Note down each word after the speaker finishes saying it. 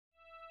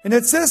And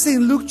it says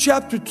in Luke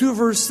chapter 2,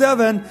 verse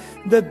 7,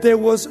 that there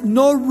was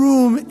no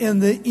room in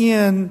the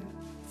inn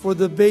for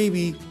the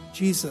baby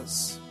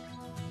Jesus.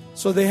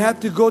 So they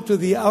had to go to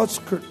the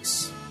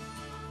outskirts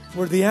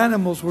where the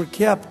animals were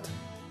kept.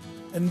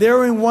 And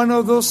there in one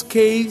of those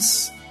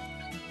caves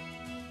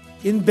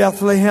in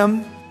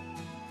Bethlehem,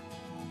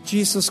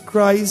 Jesus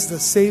Christ, the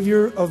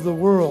Savior of the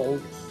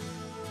world,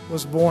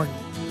 was born.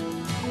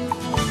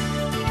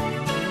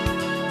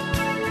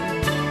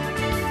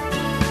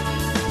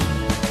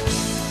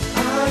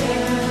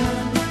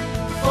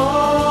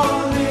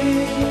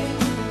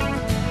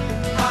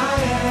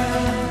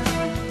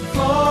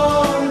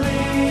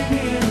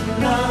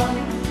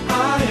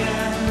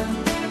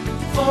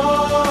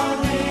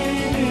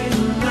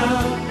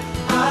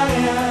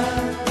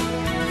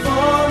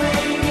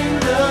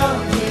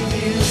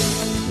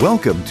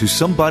 Welcome to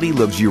Somebody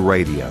Loves You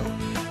Radio,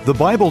 the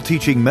Bible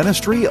teaching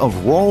ministry of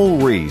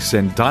Raul Ries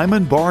in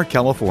Diamond Bar,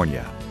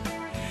 California.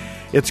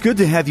 It's good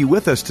to have you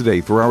with us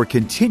today for our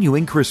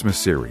continuing Christmas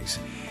series.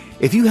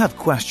 If you have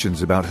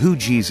questions about who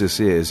Jesus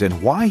is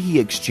and why He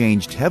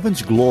exchanged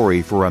heaven's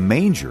glory for a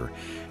manger,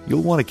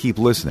 you'll want to keep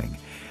listening.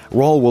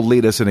 Raul will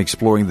lead us in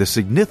exploring the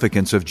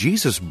significance of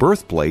Jesus'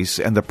 birthplace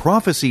and the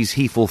prophecies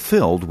He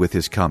fulfilled with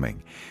His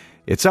coming.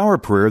 It's our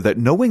prayer that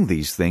knowing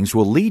these things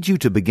will lead you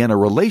to begin a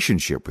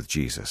relationship with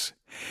Jesus.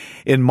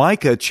 In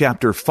Micah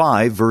chapter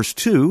 5, verse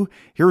 2,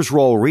 here's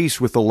Raul Ries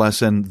with the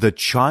lesson, The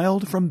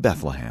Child from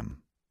Bethlehem.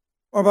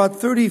 About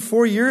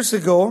 34 years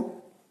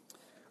ago,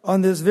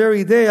 on this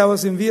very day, I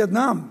was in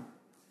Vietnam.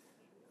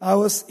 I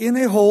was in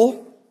a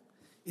hole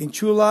in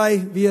Chu Lai,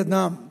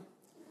 Vietnam,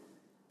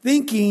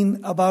 thinking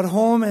about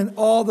home and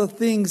all the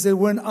things that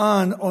went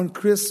on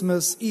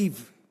Christmas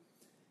Eve.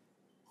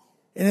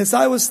 And as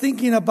I was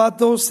thinking about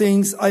those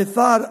things, I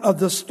thought of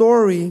the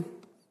story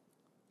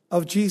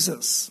of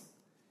Jesus.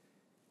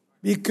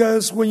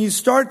 Because when you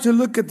start to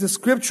look at the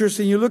scriptures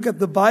and you look at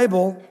the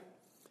Bible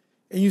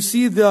and you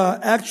see the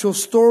actual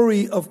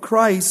story of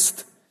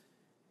Christ,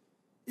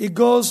 it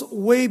goes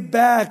way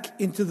back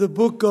into the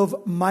book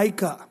of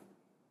Micah.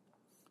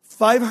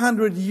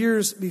 500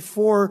 years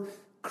before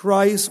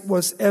Christ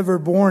was ever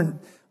born,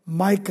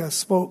 Micah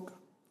spoke.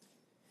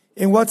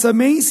 And what's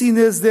amazing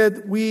is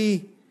that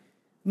we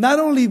not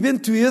only been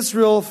to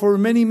Israel for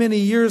many, many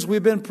years,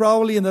 we've been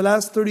probably in the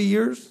last 30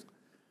 years,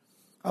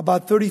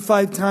 about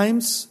 35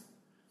 times.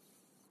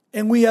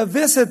 And we have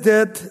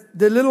visited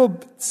the little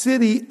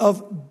city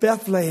of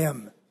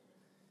Bethlehem.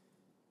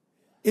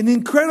 An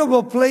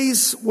incredible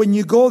place when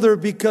you go there,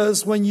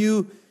 because when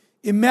you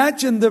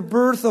imagine the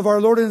birth of our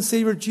Lord and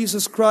Savior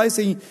Jesus Christ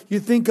and you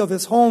think of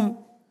His home,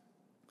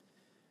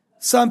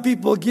 some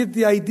people get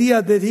the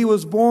idea that He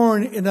was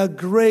born in a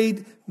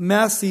great,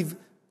 massive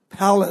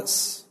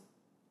palace.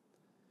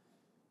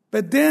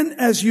 But then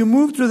as you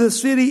move to the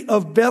city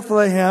of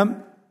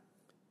Bethlehem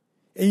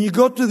and you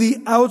go to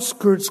the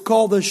outskirts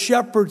called the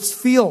Shepherd's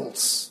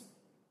Fields,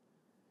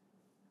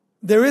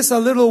 there is a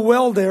little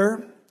well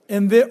there,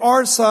 and there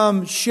are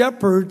some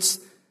shepherds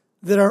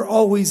that are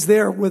always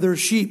there with their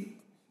sheep.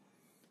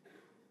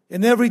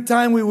 And every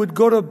time we would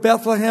go to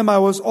Bethlehem, I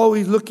was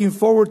always looking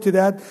forward to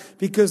that,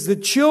 because the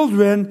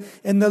children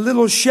and the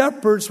little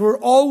shepherds were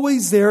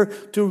always there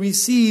to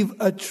receive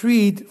a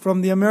treat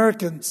from the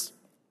Americans.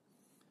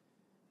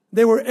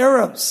 They were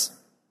Arabs.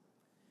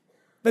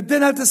 But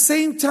then at the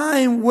same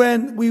time,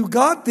 when we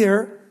got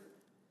there,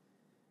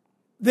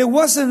 there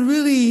wasn't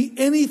really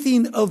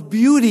anything of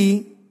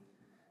beauty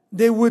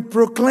that would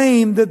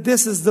proclaim that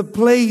this is the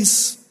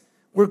place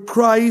where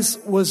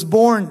Christ was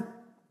born.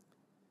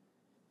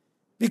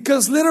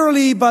 Because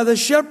literally by the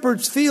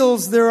shepherd's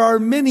fields, there are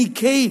many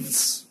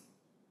caves.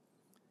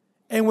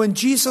 And when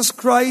Jesus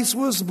Christ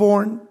was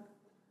born,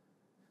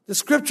 the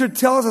scripture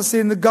tells us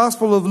in the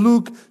Gospel of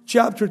Luke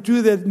chapter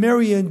 2 that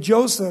Mary and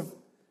Joseph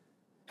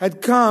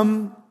had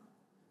come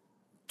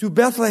to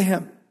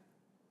Bethlehem,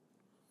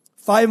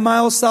 5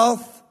 miles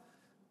south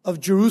of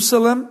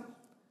Jerusalem.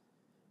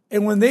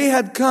 And when they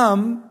had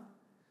come,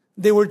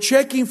 they were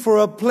checking for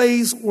a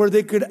place where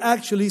they could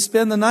actually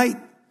spend the night,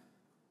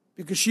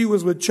 because she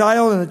was with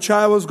child and a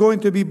child was going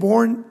to be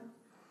born.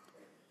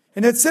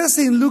 And it says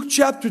in Luke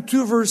chapter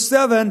 2 verse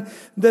 7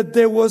 that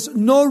there was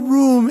no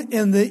room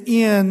in the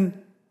inn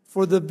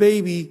for the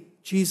baby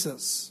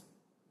Jesus.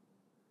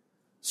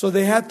 So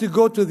they had to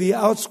go to the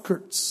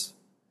outskirts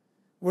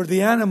where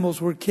the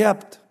animals were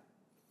kept.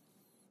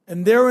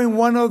 And there in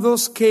one of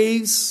those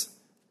caves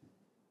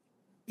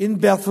in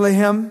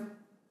Bethlehem,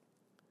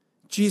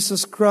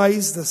 Jesus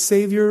Christ, the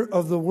Savior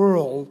of the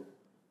world,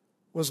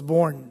 was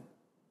born.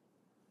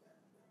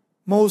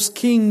 Most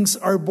kings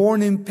are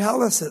born in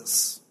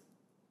palaces,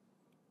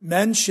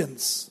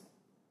 mansions,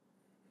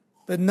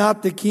 but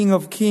not the King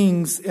of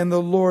Kings and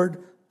the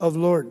Lord of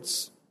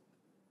Lords.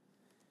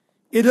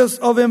 It is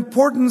of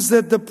importance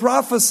that the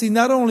prophecy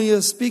not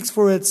only speaks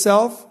for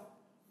itself,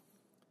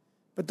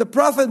 but the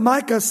prophet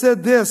Micah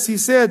said this. He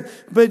said,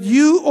 "But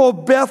you, O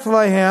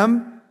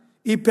Bethlehem,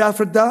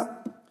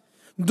 Ephrathah,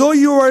 though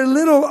you are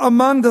little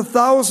among the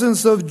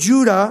thousands of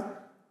Judah,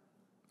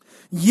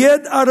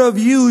 Yet out of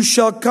you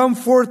shall come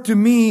forth to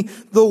me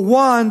the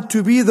one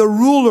to be the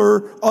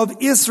ruler of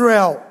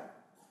Israel,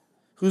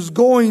 whose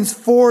goings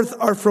forth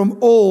are from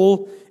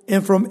old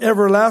and from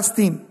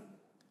everlasting.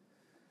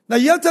 Now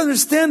you have to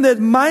understand that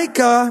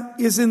Micah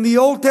is in the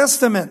Old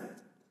Testament,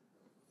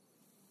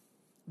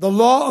 the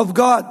law of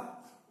God.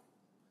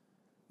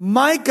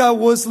 Micah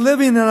was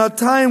living in a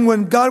time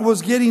when God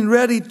was getting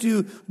ready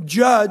to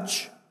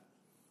judge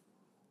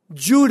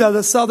Judah,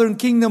 the southern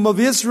kingdom of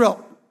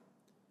Israel.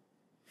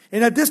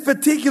 And at this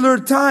particular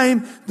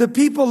time, the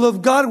people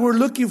of God were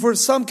looking for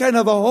some kind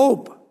of a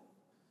hope.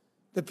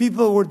 The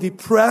people were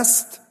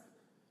depressed.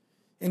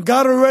 And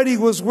God already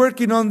was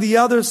working on the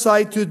other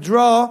side to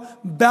draw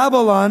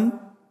Babylon,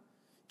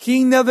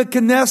 King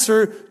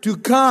Nebuchadnezzar, to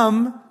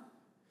come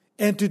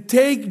and to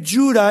take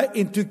Judah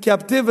into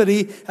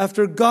captivity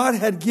after God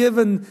had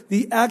given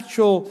the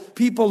actual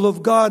people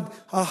of God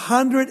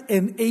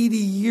 180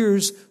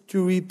 years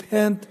to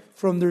repent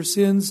from their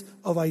sins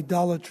of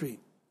idolatry.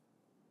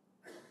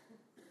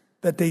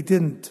 But they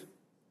didn't.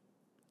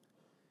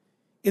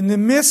 In the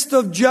midst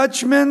of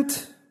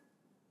judgment,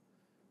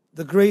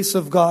 the grace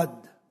of God.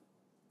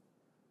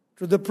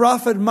 Through the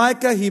prophet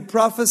Micah, he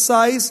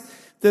prophesies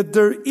that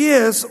there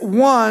is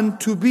one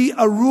to be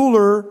a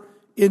ruler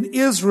in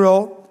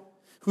Israel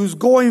whose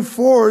going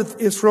forth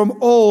is from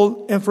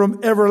old and from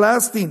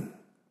everlasting.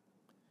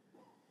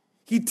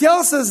 He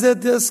tells us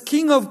that this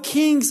King of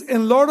Kings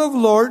and Lord of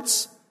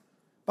Lords,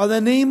 by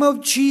the name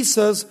of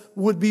Jesus,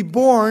 would be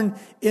born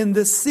in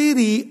the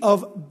city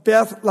of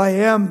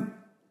Bethlehem.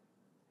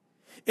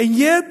 And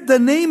yet the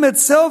name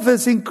itself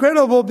is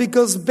incredible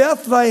because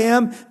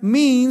Bethlehem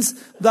means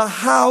the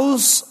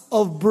house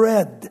of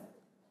bread.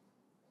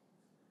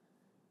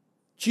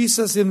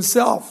 Jesus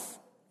himself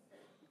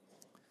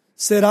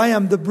said, I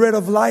am the bread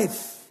of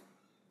life.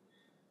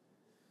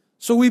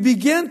 So we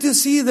begin to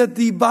see that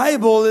the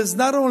Bible is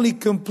not only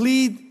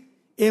complete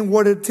in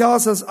what it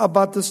tells us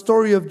about the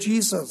story of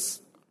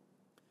Jesus,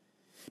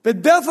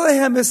 but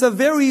Bethlehem is a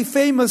very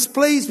famous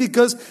place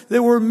because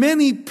there were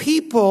many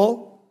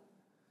people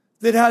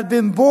that had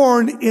been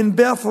born in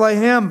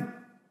Bethlehem.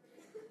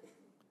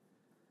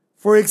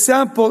 For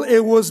example,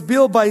 it was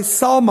built by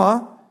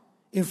Salma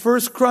in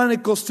 1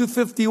 Chronicles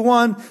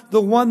 2:51,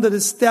 the one that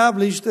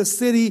established the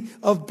city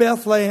of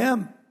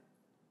Bethlehem.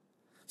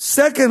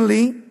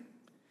 Secondly,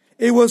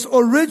 it was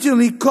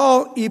originally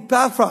called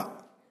Ephrathah,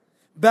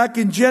 back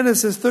in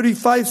Genesis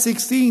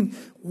 35:16,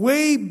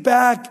 way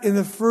back in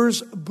the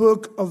first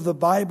book of the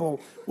Bible,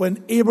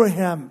 when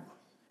Abraham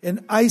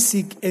and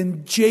Isaac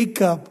and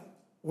Jacob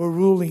were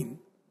ruling.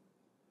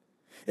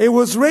 It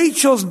was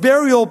Rachel's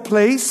burial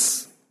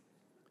place.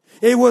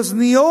 It was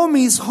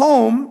Naomi's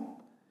home.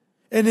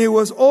 And it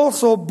was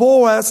also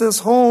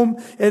Boaz's home.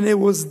 And it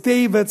was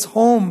David's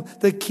home,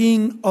 the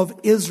king of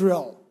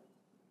Israel.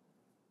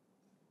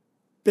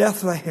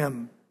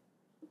 Bethlehem.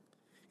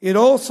 It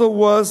also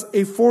was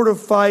a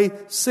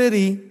fortified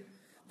city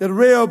that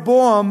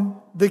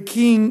Rehoboam, the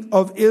king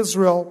of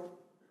Israel,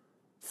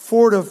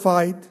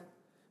 fortified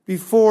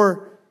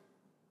before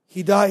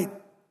he died.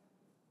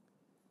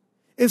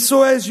 And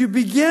so as you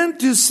begin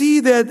to see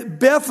that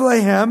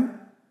Bethlehem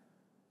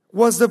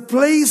was the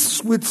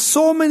place with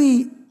so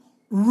many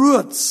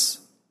roots,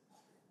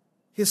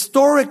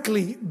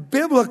 historically,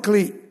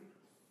 biblically,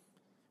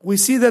 we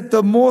see that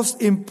the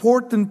most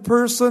important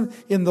person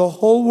in the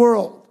whole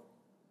world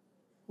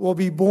will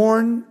be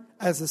born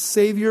as a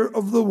Savior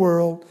of the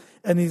world,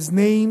 and his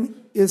name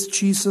is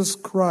Jesus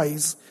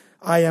Christ.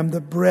 I am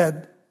the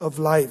bread of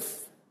life.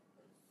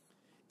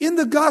 In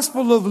the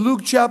Gospel of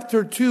Luke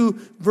chapter 2,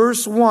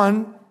 verse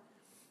 1,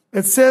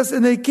 it says,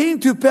 And it came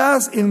to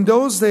pass in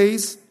those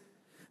days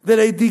that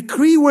a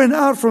decree went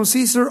out from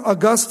Caesar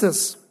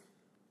Augustus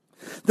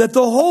that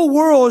the whole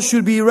world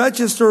should be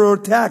registered or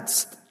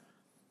taxed.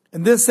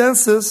 And this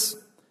census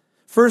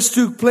first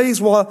took place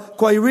while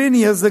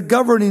Quirinius, the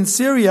governor in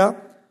Syria,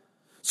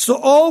 so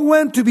all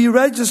went to be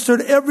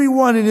registered,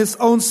 everyone in his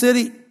own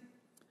city.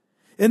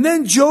 And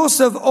then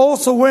Joseph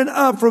also went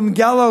up from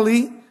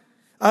Galilee,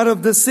 out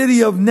of the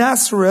city of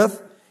Nazareth,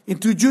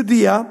 into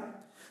Judea,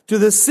 to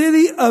the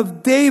city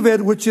of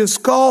David, which is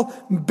called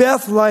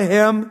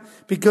Bethlehem,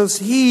 because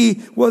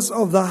he was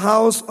of the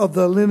house of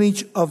the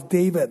lineage of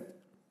David,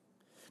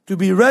 to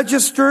be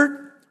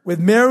registered with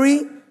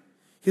Mary,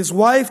 his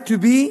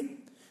wife-to-be,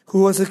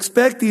 who was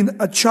expecting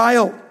a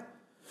child.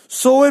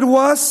 So it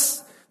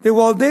was that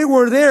while they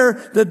were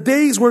there, the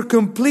days were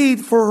complete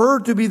for her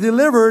to be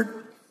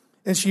delivered,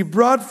 and she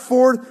brought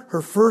forth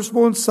her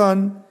firstborn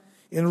son,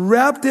 and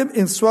wrapped him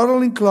in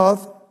swaddling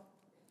cloth,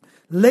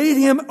 laid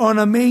him on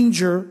a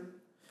manger,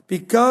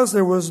 because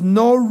there was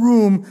no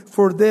room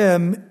for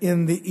them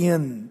in the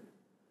inn.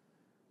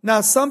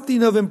 Now,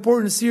 something of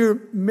importance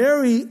here,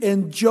 Mary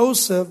and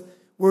Joseph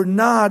were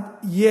not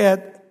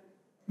yet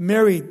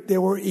married. They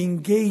were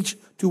engaged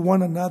to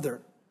one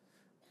another.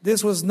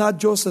 This was not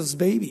Joseph's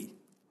baby.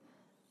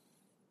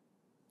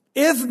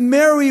 If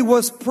Mary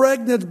was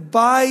pregnant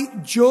by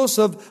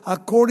Joseph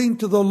according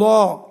to the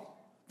law,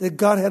 that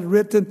God had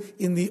written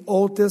in the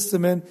Old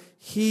Testament,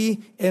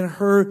 he and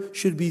her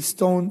should be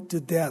stoned to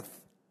death.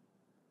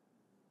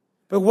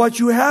 But what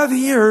you have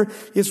here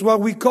is what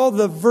we call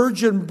the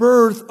virgin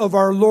birth of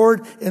our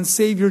Lord and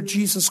Savior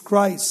Jesus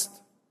Christ.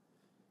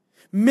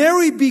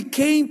 Mary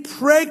became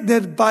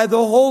pregnant by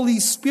the Holy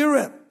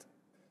Spirit.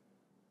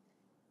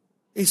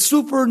 A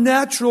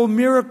supernatural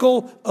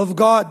miracle of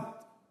God.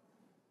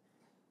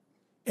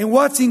 And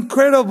what's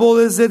incredible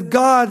is that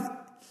God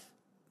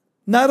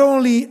not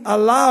only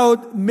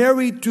allowed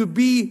Mary to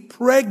be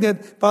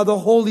pregnant by the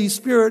Holy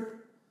Spirit,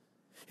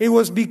 it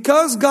was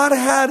because God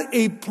had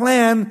a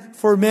plan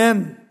for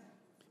men.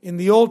 In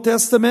the Old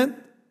Testament,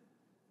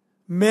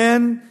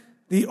 man,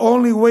 the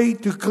only way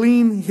to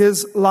clean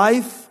his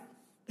life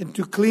and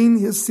to clean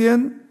his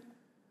sin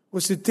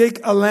was to take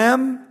a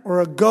lamb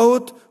or a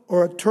goat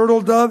or a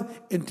turtle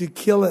dove and to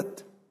kill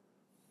it.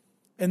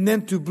 And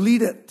then to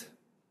bleed it.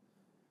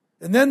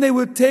 And then they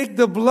would take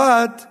the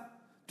blood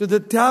to the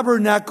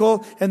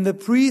tabernacle and the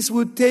priest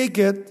would take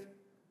it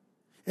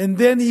and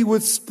then he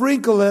would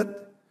sprinkle it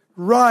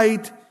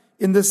right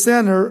in the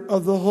center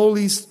of the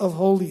holiest of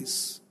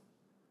holies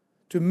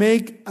to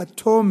make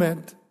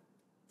atonement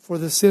for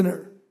the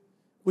sinner,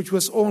 which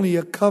was only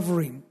a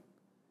covering.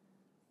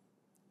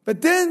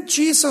 But then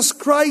Jesus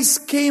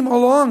Christ came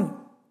along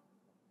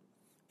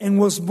and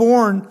was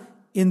born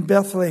in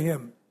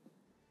Bethlehem.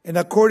 And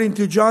according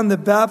to John the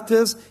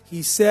Baptist,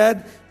 he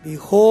said,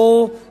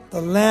 "Behold,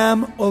 the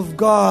Lamb of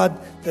God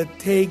that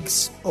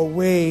takes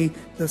away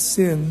the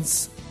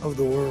sins of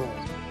the world."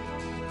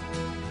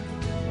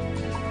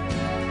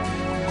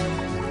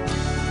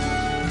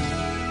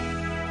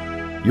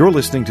 You're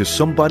listening to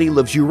Somebody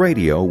Loves You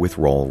Radio with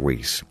Raul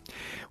Ries.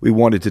 We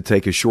wanted to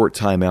take a short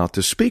time out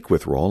to speak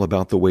with Raul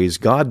about the ways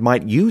God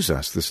might use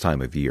us this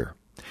time of year.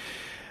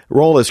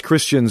 Raul, as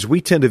Christians,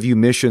 we tend to view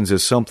missions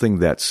as something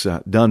that's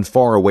done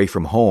far away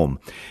from home.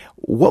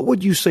 What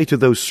would you say to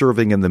those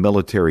serving in the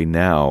military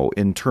now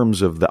in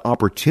terms of the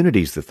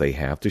opportunities that they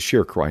have to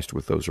share Christ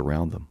with those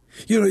around them?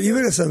 You know,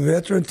 even as a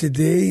veteran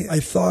today, I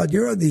thought,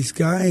 there are these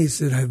guys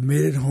that have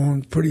made it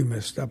home pretty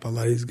messed up, a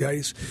lot of these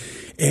guys,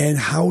 and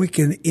how we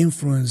can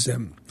influence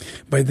them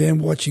by them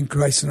watching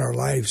Christ in our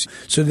lives.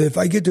 So that if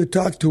I get to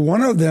talk to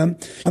one of them,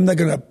 I'm not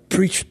going to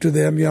preach to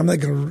them, I'm not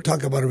going to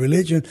talk about a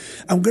religion.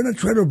 I'm going to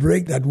try to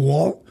break that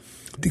wall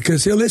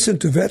because they listen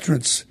to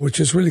veterans, which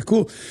is really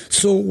cool.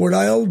 So what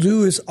I'll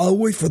do is I'll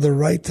wait for the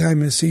right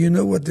time and say, you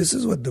know what, this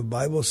is what the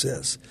Bible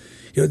says.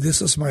 You know,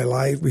 this is my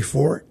life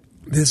before.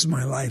 This is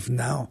my life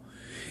now.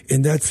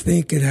 And that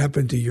thing can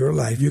happen to your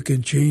life. You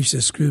can change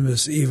this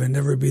Christmas Eve and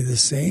never be the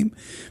same.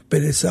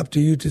 But it's up to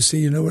you to say,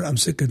 you know what, I'm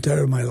sick and tired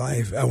of my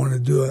life. I want to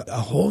do a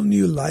whole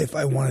new life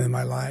I want in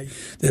my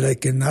life. That I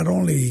can not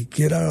only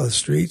get out of the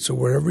streets or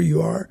wherever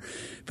you are,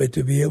 but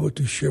to be able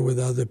to share with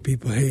other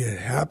people, hey, it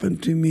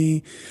happened to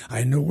me.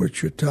 I know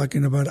what you're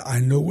talking about. I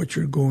know what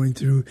you're going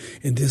through.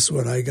 And this is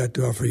what I got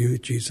to offer you,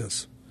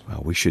 Jesus.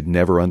 Well, we should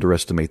never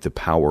underestimate the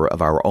power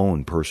of our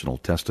own personal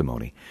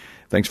testimony.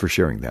 Thanks for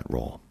sharing that,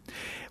 Raul.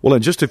 Well,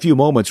 in just a few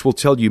moments, we'll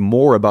tell you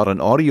more about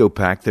an audio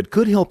pack that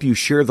could help you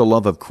share the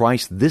love of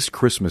Christ this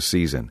Christmas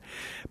season.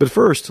 But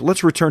first,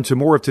 let's return to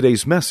more of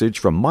today's message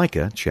from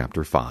Micah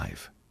chapter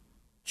 5.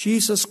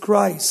 Jesus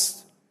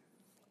Christ,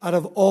 out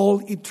of all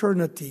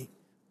eternity,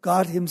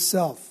 God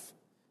Himself,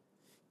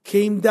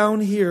 came down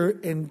here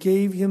and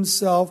gave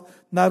Himself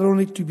not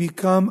only to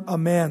become a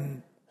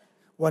man,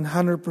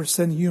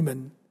 100%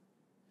 human,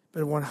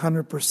 but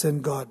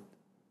 100% God.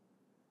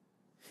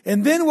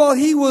 And then while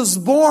He was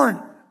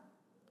born,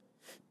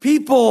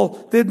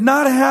 people did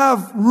not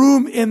have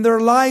room in their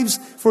lives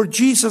for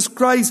Jesus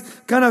Christ.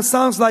 Kind of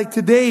sounds like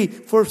today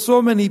for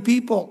so many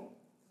people.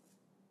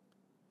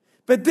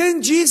 But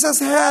then Jesus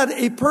had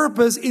a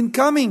purpose in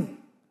coming.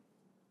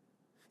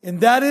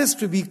 And that is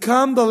to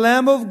become the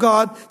Lamb of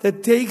God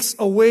that takes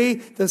away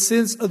the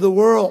sins of the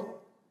world.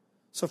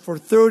 So for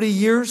 30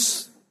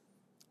 years,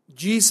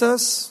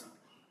 Jesus,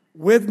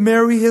 with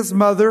Mary, His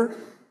mother,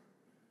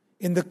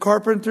 in the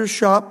carpenter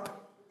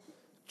shop,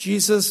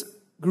 Jesus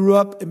grew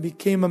up and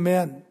became a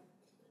man.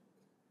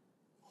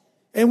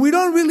 And we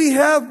don't really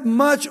have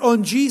much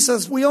on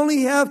Jesus. We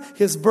only have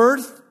His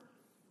birth.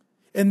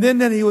 And then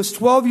He was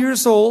 12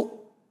 years old.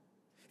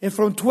 And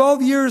from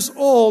 12 years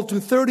old to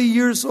 30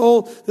 years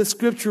old, the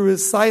Scripture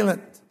is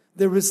silent.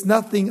 There is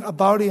nothing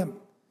about Him.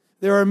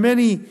 There are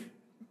many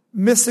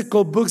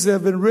mystical books that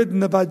have been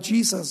written about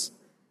Jesus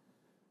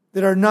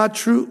that are not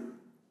true.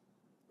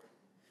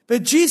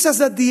 But Jesus,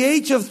 at the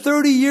age of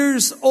 30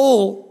 years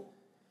old,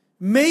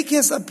 made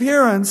His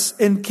appearance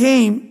and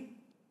came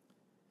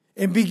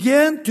and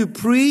began to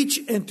preach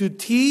and to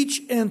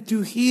teach and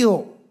to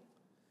heal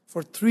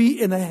for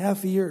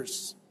 3.5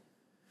 years.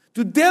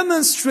 To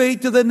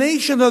demonstrate to the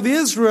nation of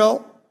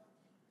Israel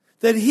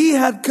that He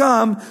had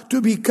come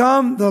to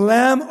become the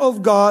Lamb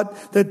of God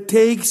that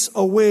takes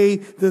away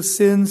the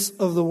sins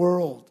of the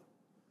world.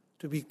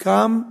 To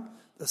become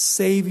the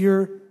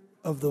Savior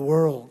of the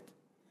world.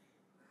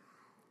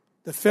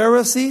 The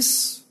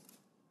Pharisees,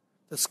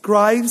 the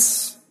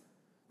scribes,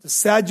 the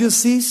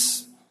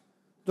Sadducees,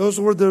 Those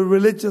were the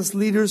religious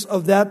leaders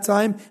of that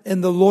time,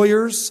 and the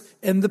lawyers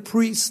and the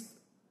priests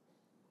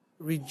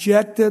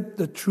rejected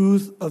the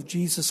truth of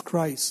Jesus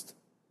Christ.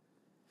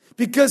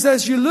 Because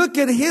as you look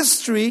at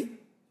history,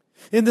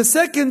 in the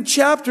 2nd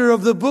chapter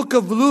of the book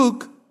of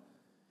Luke,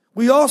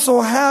 we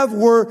also have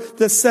where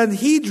the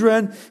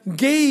Sanhedrin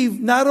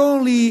gave, not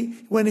only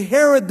when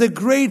Herod the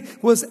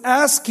Great was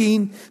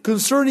asking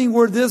concerning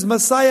where this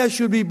Messiah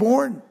should be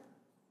born.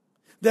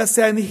 The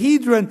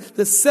Sanhedrin,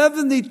 the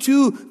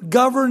 72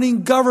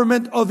 governing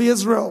government of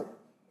Israel,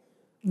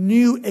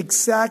 knew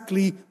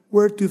exactly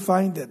where to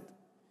find it.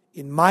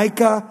 In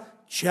Micah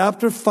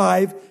chapter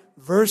 5,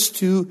 verse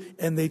 2,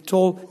 and they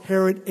told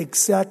Herod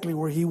exactly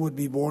where he would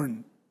be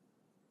born.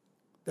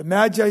 The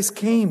Magi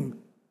came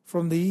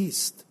from the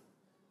east,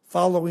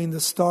 following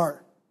the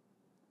star.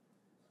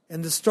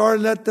 And the star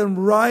led them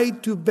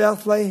right to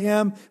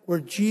Bethlehem, where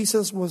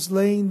Jesus was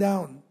laying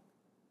down,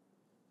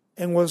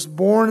 and was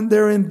born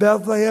there in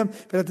Bethlehem.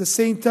 But at the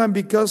same time,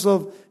 because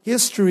of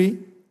history,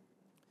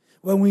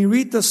 when we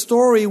read the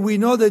story, we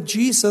know that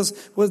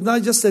Jesus was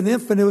not just an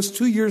infant. It was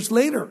 2 years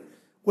later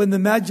when the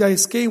Magi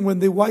came, when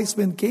the wise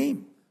men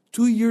came.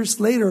 2 years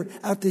later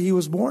after he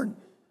was born.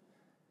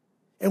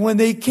 And when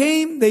they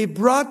came, they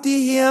brought to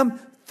him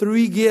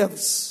 3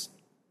 gifts.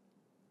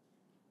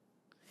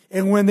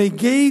 And when they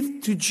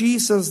gave to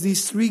Jesus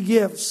these 3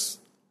 gifts,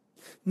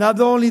 not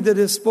only did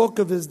it spoke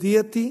of his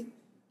deity,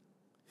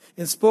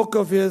 it spoke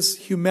of his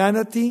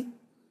humanity,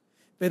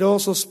 but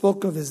also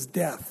spoke of his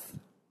death.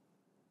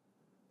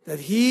 That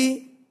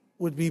he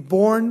would be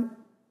born,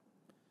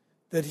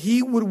 that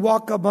he would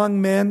walk among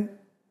men,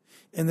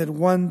 and that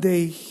one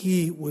day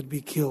he would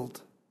be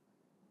killed.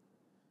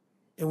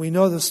 And we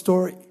know the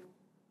story,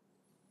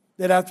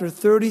 that after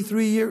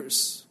 33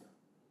 years,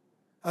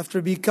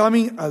 after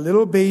becoming a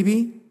little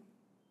baby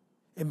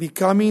and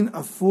becoming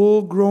a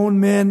full-grown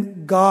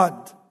man,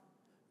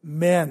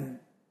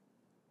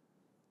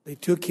 they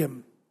took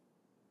him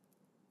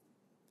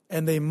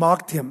and they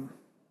mocked him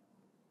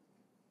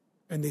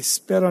and they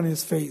spat on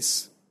his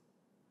face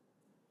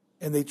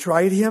and they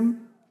tried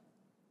him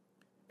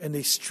and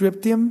they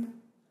stripped him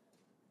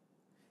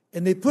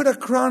and they put a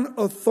crown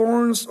of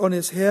thorns on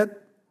his head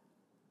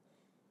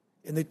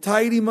and they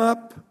tied him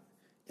up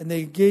and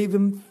they gave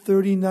him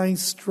 39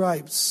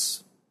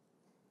 stripes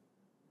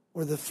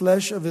where the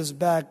flesh of his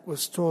back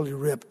was totally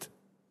ripped.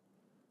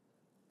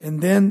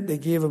 And then they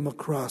gave him a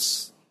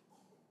cross.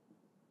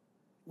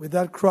 With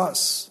that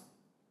cross,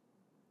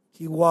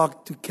 he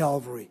walked to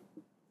Calvary.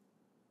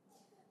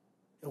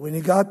 And when he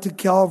got to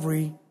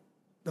Calvary,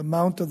 the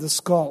Mount of the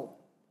Skull,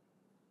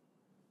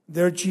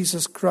 there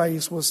Jesus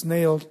Christ was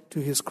nailed to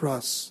his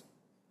cross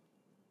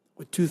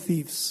with 2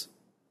 thieves.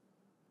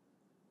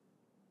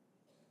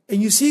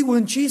 And you see,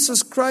 when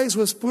Jesus Christ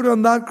was put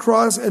on that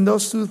cross and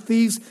those 2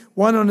 thieves,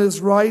 one on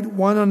his right,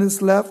 one on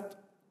his left,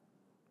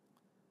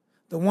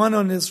 the one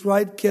on his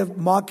right kept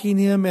mocking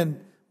him and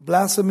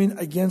blaspheming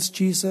against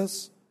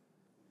Jesus.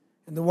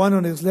 And the one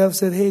on his left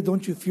said, "Hey,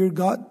 don't you fear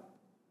God?"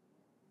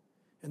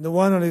 And the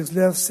one on his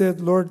left said,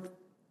 "Lord,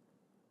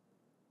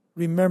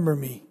 remember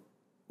me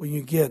when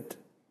you get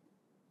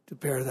to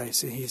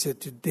paradise." And he said,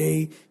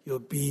 "Today you'll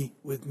be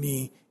with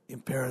me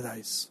in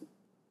paradise."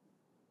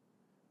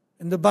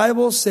 And the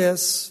Bible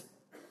says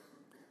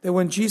that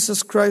when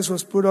Jesus Christ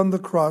was put on the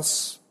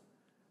cross,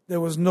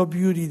 there was no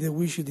beauty that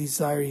we should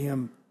desire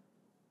him.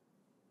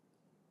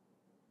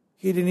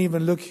 He didn't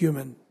even look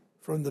human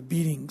from the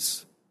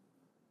beatings.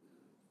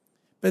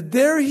 But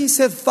there he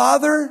said,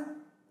 "Father,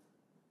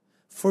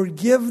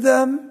 forgive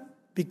them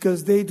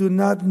because they do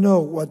not know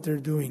what they're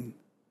doing."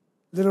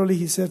 Literally,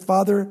 he said,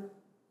 "Father,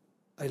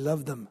 I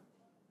love them.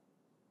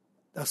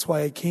 That's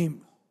why I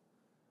came.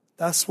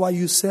 That's why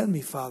you sent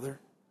me, Father."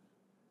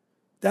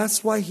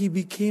 That's why he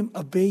became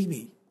a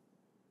baby.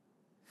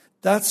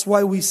 That's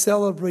why we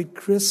celebrate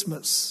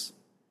Christmas.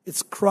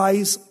 It's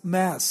Christ's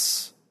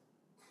Mass.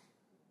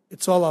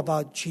 It's all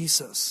about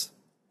Jesus.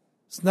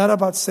 It's not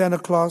about Santa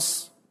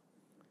Claus.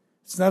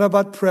 It's not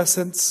about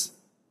presents.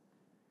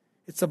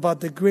 It's about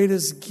the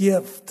greatest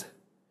gift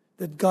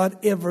that God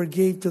ever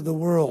gave to the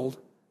world,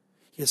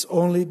 His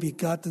only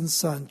begotten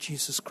Son,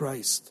 Jesus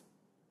Christ.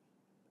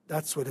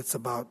 That's what it's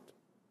about.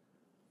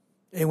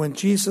 And when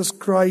Jesus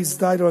Christ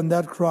died on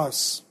that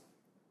cross,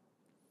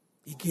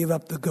 He gave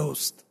up the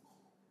ghost.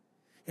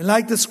 And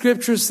like the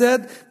scripture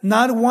said,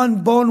 not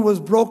one bone was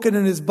broken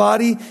in His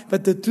body,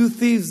 but the 2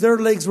 thieves, their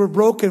legs were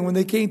broken. When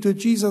they came to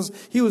Jesus,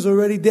 He was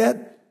already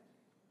dead.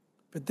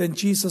 But then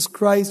Jesus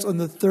Christ on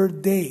the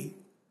 3rd day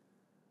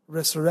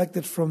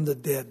resurrected from the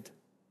dead.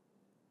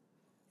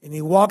 And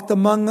He walked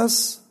among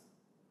us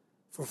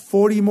for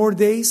 40 more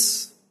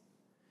days.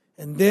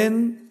 And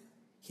then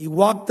He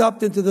walked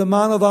up into the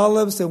Mount of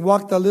Olives and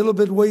walked a little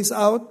bit ways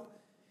out.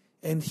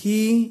 And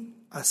He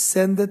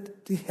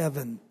ascended to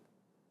heaven,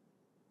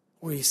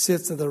 where He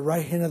sits at the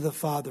right hand of the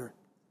Father,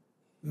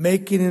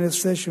 making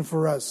intercession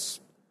for us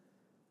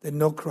that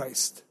know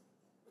Christ.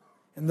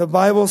 And the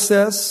Bible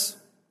says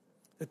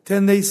that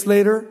 10 days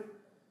later,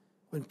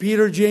 When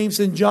Peter, James,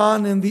 and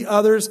John and the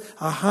others,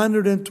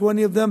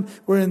 120 of them,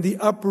 were in the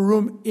upper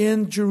room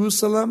in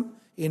Jerusalem,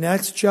 in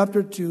Acts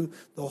chapter 2,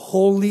 the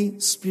Holy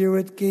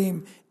Spirit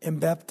came and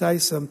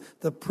baptized them,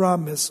 the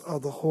promise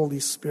of the Holy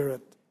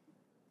Spirit,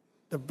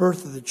 the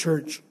birth of the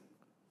church.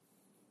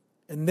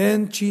 And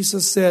then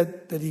Jesus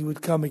said that he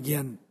would come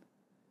again.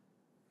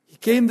 He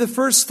came the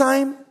first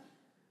time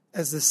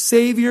as the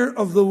Savior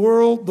of the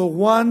world, the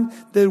one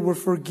that will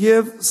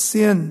forgive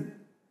sin.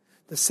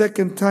 The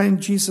second time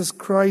Jesus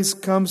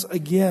Christ comes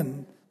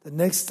again, the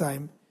next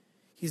time,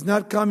 he's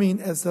not coming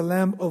as the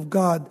Lamb of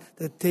God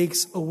that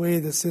takes away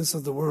the sins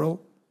of the world.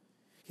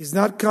 He's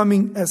not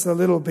coming as a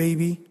little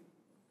baby,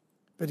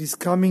 but he's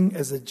coming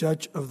as a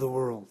judge of the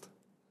world.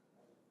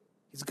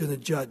 He's going to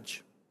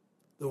judge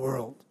the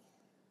world.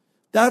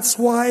 That's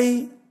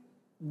why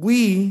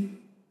we,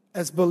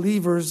 as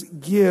believers,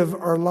 give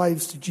our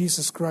lives to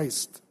Jesus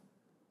Christ.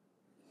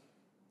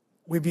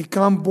 We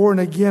become born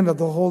again of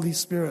the Holy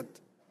Spirit.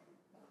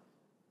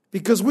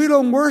 Because we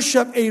don't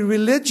worship a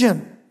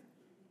religion.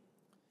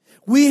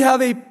 We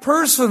have a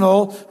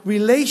personal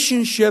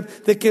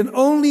relationship that can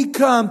only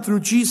come through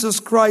Jesus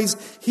Christ.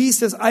 He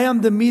says, I am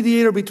the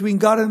mediator between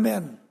God and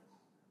men.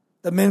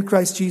 The man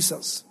Christ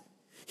Jesus.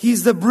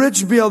 He's the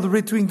bridge builder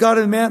between God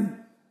and man.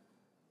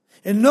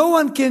 And no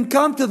one can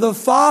come to the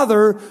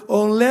Father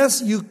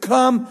unless you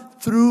come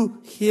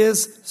through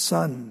His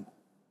Son.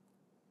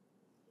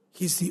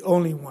 He's the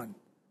only one.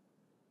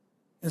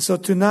 And so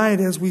tonight,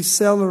 as we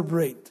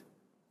celebrate,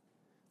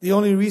 the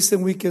only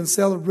reason we can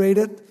celebrate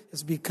it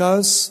is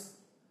because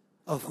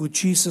of who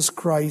Jesus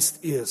Christ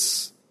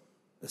is,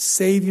 the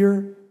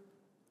Savior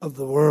of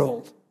the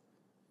world.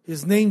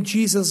 His name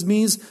Jesus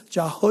means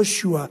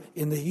Jehoshua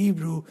in the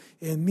Hebrew.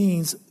 It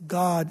means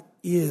God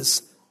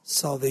is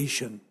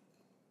salvation.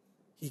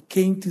 He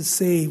came to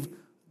save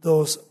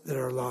those that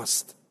are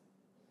lost.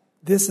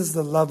 This is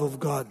the love of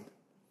God.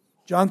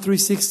 John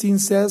 3:16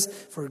 says,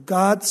 for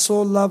God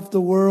so loved the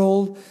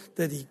world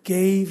that He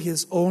gave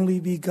His only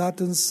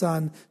begotten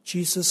Son,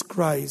 Jesus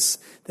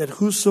Christ, that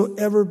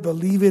whosoever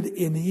believeth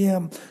in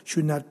Him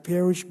should not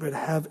perish but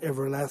have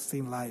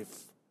everlasting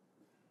life.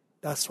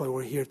 That's why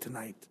we're here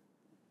tonight,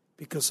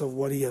 because of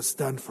what He has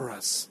done for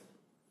us.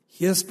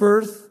 His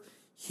birth,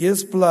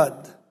 His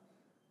blood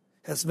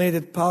has made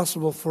it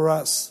possible for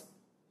us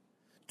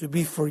to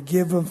be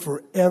forgiven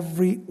for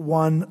every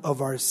one of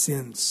our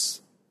sins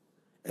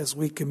as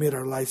we commit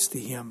our lives to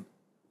Him.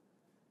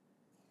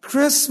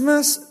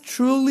 Christmas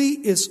truly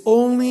is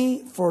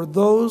only for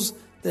those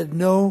that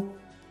know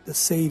the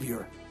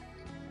Savior,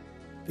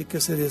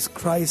 because it is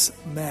Christ's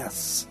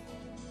Mass.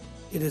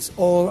 It is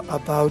all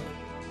about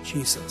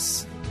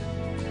Jesus.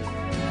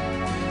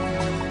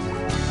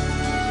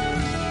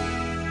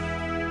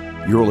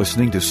 You're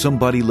listening to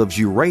Somebody Loves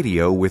You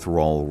Radio with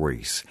Raul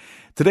Ries.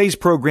 Today's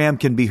program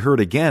can be heard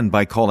again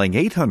by calling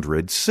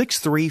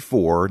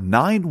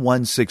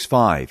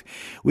 800-634-9165.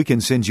 We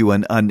can send you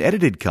an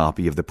unedited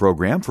copy of the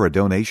program for a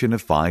donation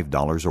of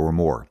 $5 or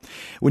more.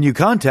 When you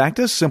contact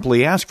us,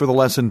 simply ask for the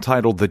lesson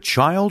titled The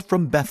Child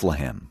from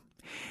Bethlehem.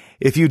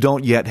 If you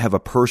don't yet have a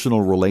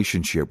personal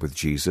relationship with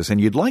Jesus and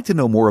you'd like to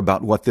know more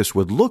about what this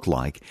would look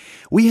like,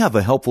 we have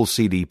a helpful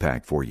CD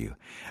pack for you.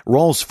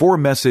 Raul's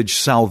 4-message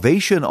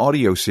Salvation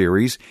audio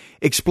series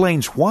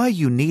explains why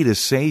you need a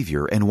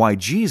Savior and why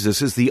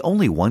Jesus is the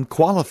only one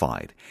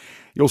qualified.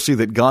 You'll see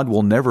that God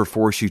will never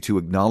force you to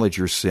acknowledge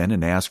your sin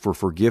and ask for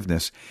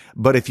forgiveness,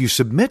 but if you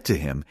submit to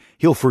Him,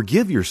 He'll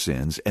forgive your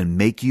sins and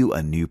make you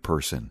a new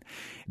person.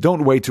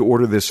 Don't wait to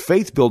order this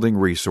faith-building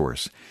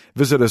resource.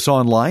 Visit us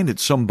online at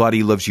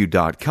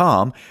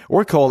somebodylovesyou.com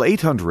or call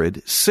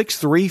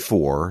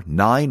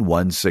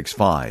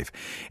 800-634-9165.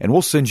 And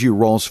we'll send you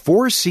Raul's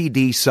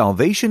 4-CD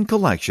Salvation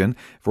Collection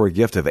for a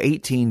gift of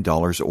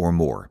 $18 or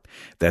more.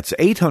 That's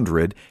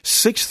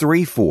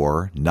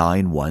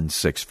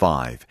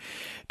 800-634-9165.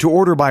 To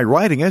order by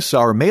writing us,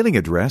 our mailing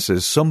address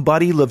is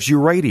Somebody Loves You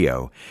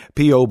Radio,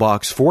 P.O.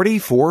 Box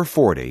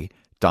 4440,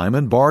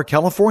 Diamond Bar,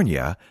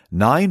 California,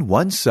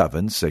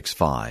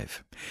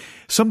 91765.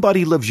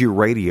 Somebody Loves You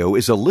Radio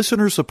is a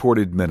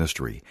listener-supported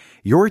ministry.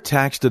 Your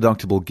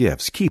tax-deductible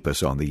gifts keep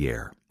us on the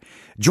air.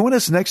 Join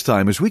us next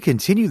time as we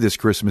continue this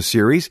Christmas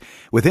series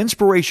with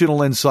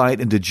inspirational insight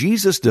into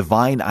Jesus'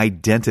 divine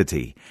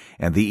identity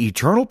and the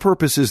eternal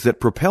purposes that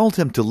propelled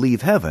Him to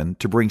leave heaven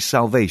to bring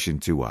salvation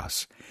to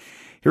us.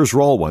 Here's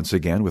Raul once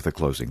again with a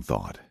closing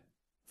thought.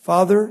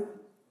 Father,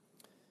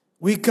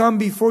 we come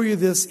before You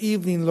this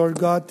evening, Lord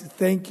God, to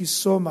thank You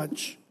so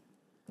much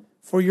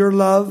for Your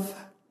love,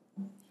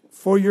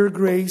 for Your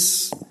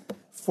grace,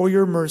 for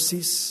Your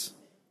mercies.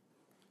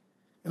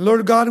 And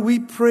Lord God, we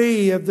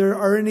pray if there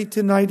are any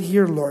tonight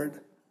here,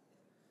 Lord,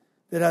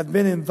 that have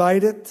been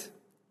invited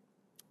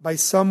by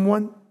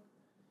someone,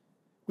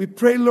 we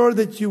pray, Lord,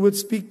 that You would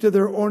speak to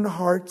their own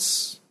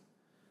hearts,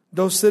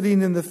 those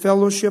sitting in the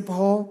fellowship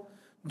hall,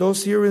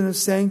 those here in the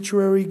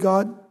sanctuary,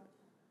 God.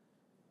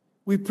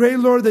 We pray,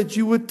 Lord, that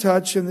You would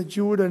touch and that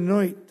You would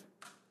anoint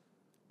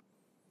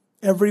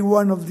every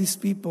one of these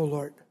people,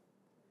 Lord.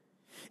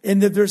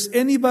 And if there's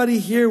anybody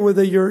here,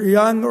 whether you're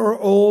young or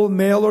old,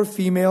 male or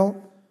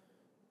female,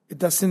 it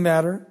doesn't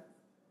matter.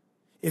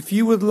 If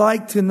you would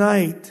like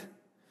tonight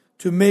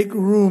to make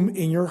room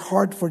in your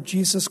heart for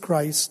Jesus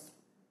Christ,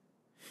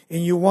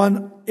 and you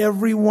want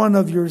every one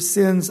of your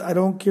sins, I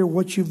don't care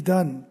what you've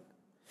done,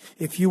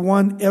 if you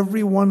want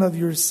every one of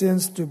your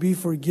sins to be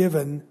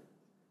forgiven,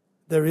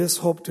 there is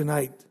hope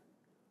tonight.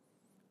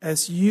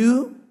 As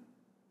you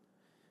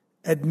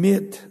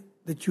admit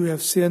that you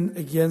have sinned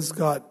against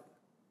God,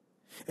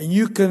 and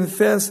you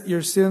confess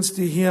your sins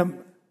to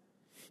Him,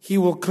 He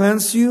will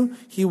cleanse you,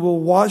 He will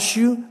wash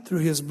you through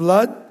His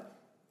blood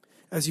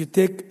as you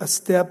take a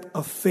step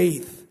of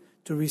faith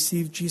to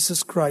receive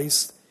Jesus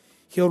Christ.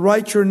 He'll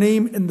write your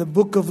name in the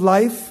book of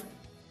life,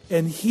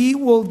 and He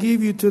will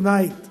give you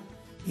tonight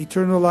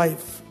eternal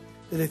life,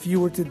 that if you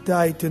were to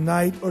die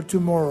tonight or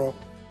tomorrow,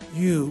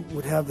 you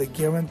would have the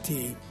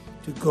guarantee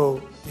to go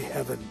to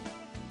heaven.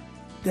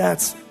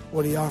 That's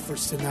what He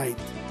offers tonight.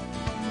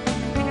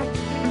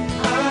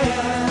 I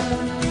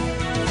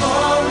am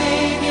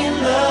falling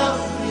in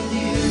love with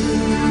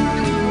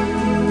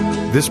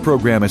you. This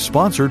program is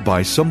sponsored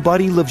by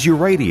Somebody Loves You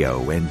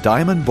Radio in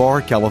Diamond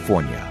Bar,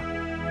 California.